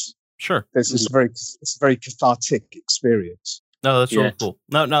catharsis. Sure. It's a very cathartic experience. No, that's really cool.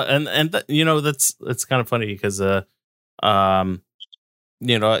 No, and it's kind of funny because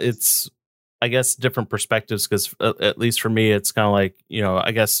it's, I guess, different perspectives, because at least for me, it's kind of like,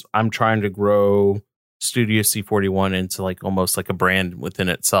 I guess I'm trying to grow Studio C41 into like almost like a brand within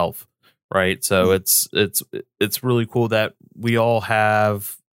itself, right? So it's really cool that we all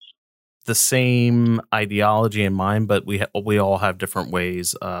have the same ideology in mind, but we all have different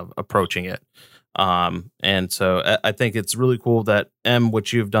ways of approaching it. And so I think it's really cool that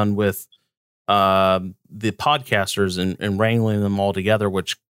what you've done with the podcasters and wrangling them all together,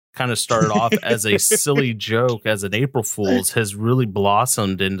 which kind of started off as a silly joke, as an April Fool's, has really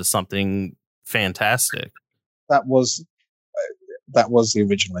blossomed into something fantastic. That was the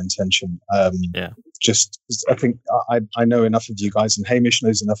original intention. Just, I think I know enough of you guys, and Hamish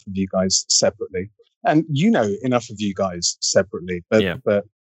knows enough of you guys separately, and enough of you guys separately. But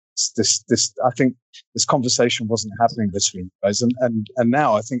this I think this conversation wasn't happening between you guys, and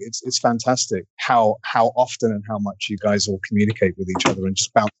now I think it's fantastic how often and how much you guys all communicate with each other and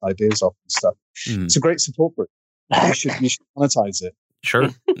just bounce ideas off and stuff. It's a great support group. You should monetize it. Sure.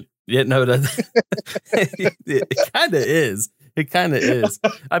 Yeah, no, it kind of is. It kind of is.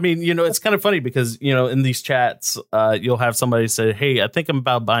 I mean, it's kind of funny because, in these chats, you'll have somebody say, hey, I think I'm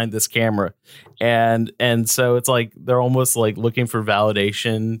about buying this camera. And so it's like they're almost like looking for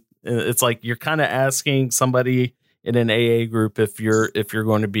validation. It's like you're kind of asking somebody in an AA group if you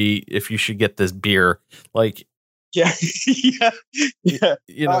should get this beer. Like, yeah. I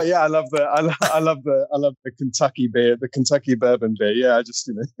love the Kentucky beer, the Kentucky bourbon beer. Yeah, I just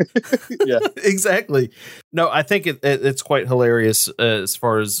yeah, exactly. No, I think it's quite hilarious as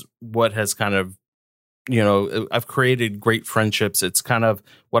far as what has kind of, I've created great friendships. It's kind of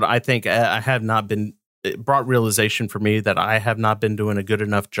what I think I have not been. It brought realization for me that I have not been doing a good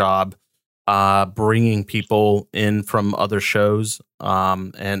enough job bringing people in from other shows.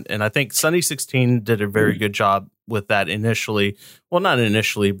 And I think Sunny 16 did a very good job with that initially. Well, not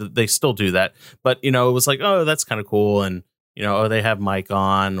initially, but they still do that. But, it was like, oh, that's kind of cool. And, they have Mike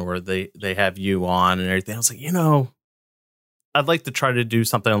on, or they have you on and everything. I was like, I'd like to try to do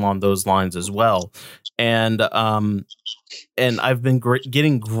something along those lines as well. And I've been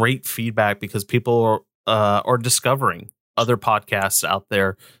getting great feedback because people are discovering other podcasts out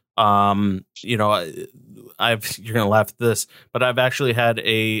there. You know, you're going to laugh at this, but I've actually had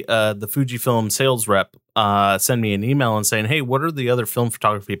the Fujifilm sales rep send me an email and saying, hey, what are the other film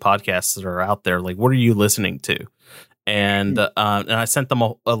photography podcasts that are out there? Like, what are you listening to? And I sent them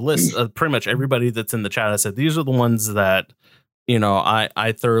a list of pretty much everybody that's in the chat. I said, these are the ones that, you know,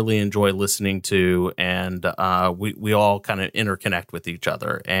 I thoroughly enjoy listening to, and we all kind of interconnect with each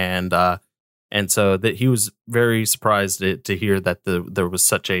other. And so that he was very surprised to hear that there was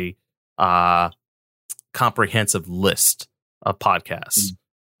such a comprehensive list of podcasts.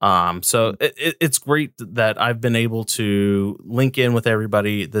 So it's great that I've been able to link in with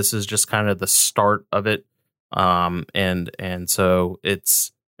everybody. This is just kind of the start of it. And so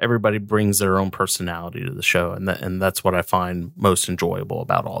it's everybody brings their own personality to the show, and that's what I find most enjoyable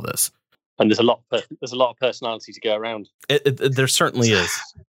about all this. And there's a lot of personality to go around. There certainly is.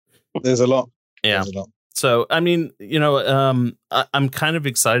 There's a lot. Yeah. So, I mean, you know, I'm kind of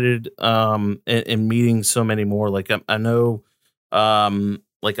excited in meeting so many more. Like, I know,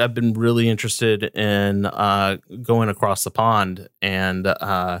 like, I've been really interested in going across the pond and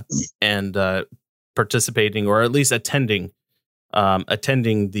participating, or at least attending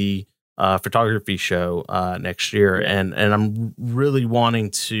the photography show next year. And I'm really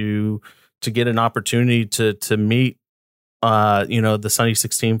wanting to get an opportunity to meet you know, the Sunny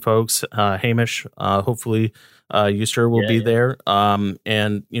 16 folks, Hamish, hopefully, Euster will be there.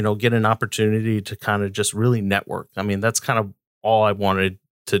 And, you know, get an opportunity to kind of just really network. I mean, that's kind of all I wanted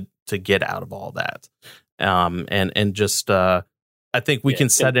to get out of all that. And just, I think we can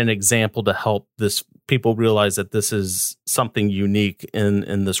set an example to help people realize that this is something unique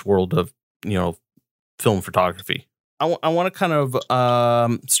in this world of, you know, film photography. I want to kind of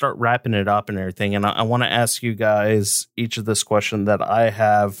start wrapping it up and everything. And I want to ask you guys each of this question that I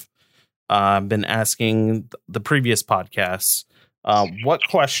have been asking the previous podcasts. What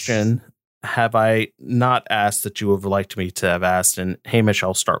question have I not asked that you would have liked me to have asked? And Hamish,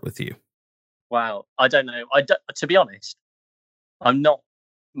 I'll start with you. Wow. I don't know. To be honest, I'm not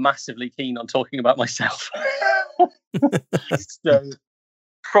massively keen on talking about myself. So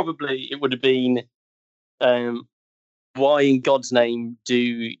probably it would have been, why in God's name do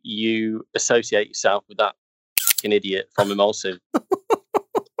you associate yourself with that fucking idiot from Emulsive?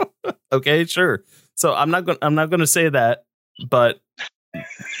 Okay, sure. So I'm not going to say that, but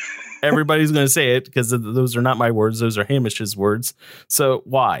everybody's going to say it because those are not my words. Those are Hamish's words. So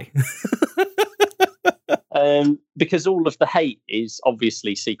why? Because all of the hate is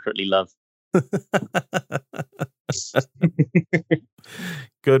obviously secretly love.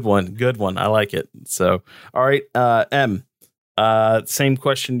 Good one. I like it. So, all right, M. Same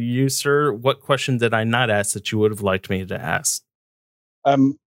question to you, sir. What question did I not ask that you would have liked me to ask?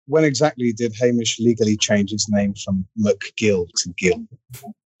 When exactly did Hamish legally change his name from McGill to Gill?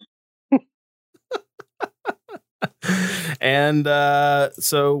 And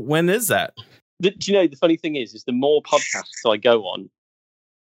so, when is that? Do you know, the funny thing is the more podcasts I go on,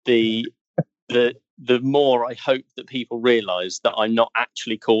 the more I hope that people realise that I'm not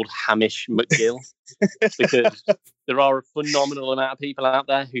actually called Hamish McGill, because there are a phenomenal amount of people out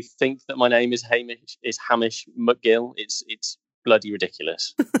there who think that my name is Hamish McGill. It's bloody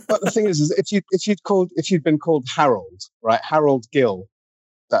ridiculous. But the thing is if you'd been called Harold, right? Harold Gill,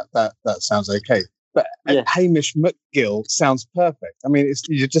 that sounds okay. But Hamish McGill sounds perfect. I mean,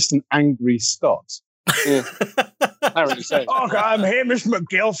 you're just an angry Scot. Yeah. Apparently so. Oh, I'm Hamish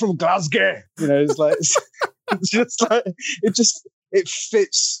McGill from Glasgow. You know, it's like it's just like it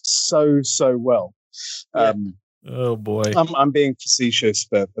fits so well. Oh boy, I'm being facetious,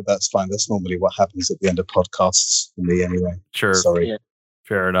 but that's fine. That's normally what happens at the end of podcasts for me, anyway. Sure, sorry. Yeah.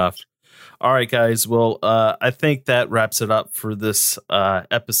 Fair enough. All right, guys. Well, I think that wraps it up for this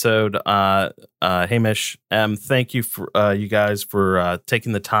episode. Hamish, thank you for you guys for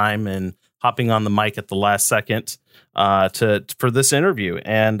taking the time and hopping on the mic at the last second for this interview.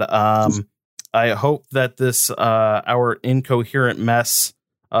 And I hope that this our incoherent mess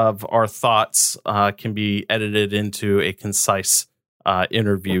of our thoughts can be edited into a concise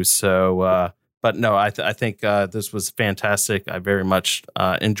interview. So, but no, I think this was fantastic. I very much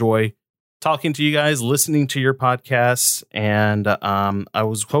enjoy talking to you guys, listening to your podcasts, and I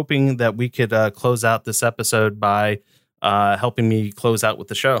was hoping that we could close out this episode by helping me close out with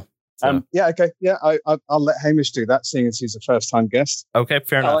the show. So. Yeah, okay. Yeah, I'll let Hamish do that, seeing as he's a first-time guest. Okay,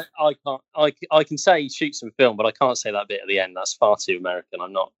 fair enough. I can't. I can say shoot some film, but I can't say that bit at the end. That's far too American.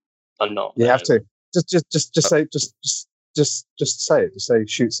 I'm not. You have to just say just just say it. Just say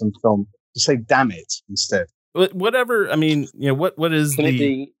shoot some film. Just say damn it instead. Whatever. I mean, what is Can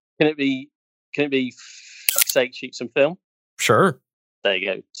it be? Fuck's sake, shoot some film. Sure. There you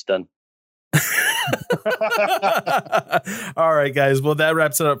go. It's done. All right, guys. Well, that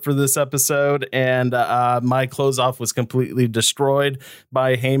wraps it up for this episode. And my close off was completely destroyed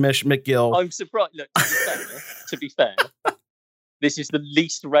by Hamish McGill. I'm surprised. Look, to be fair, this is the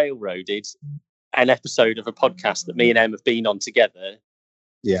least railroaded an episode of a podcast that me and Em have been on together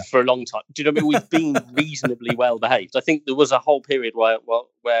for a long time. Do you know what I mean? We've been reasonably well behaved. I think there was a whole period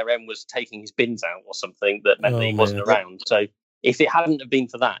where Em was taking his bins out or something that meant that he wasn't around. So if it hadn't have been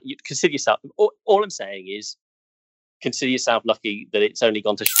for that, you'd consider yourself. All I'm saying is, consider yourself lucky that it's only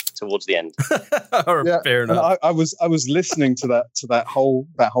gone to towards the end. Fair enough. I was listening to that whole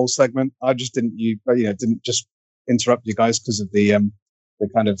segment. I just didn't just interrupt you guys because of the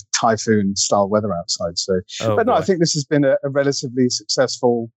kind of typhoon style weather outside. So, I think this has been a relatively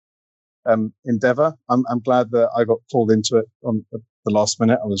successful endeavor. I'm glad that I got pulled into it on the last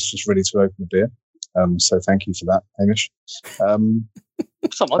minute. I was just ready to open a beer. So thank you for that, Hamish.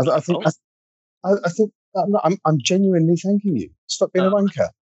 I think I'm genuinely thanking you. Stop being a wanker.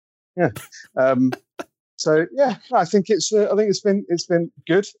 Yeah. I think it's been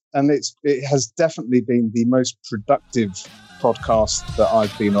good, and it has definitely been the most productive podcast that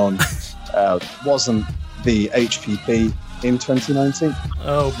I've been on. Wasn't the HPP in 2019?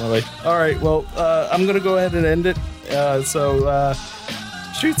 Oh my! All right. Well, I'm gonna go ahead and end it. So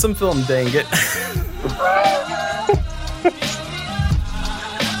shoot some film, dang it.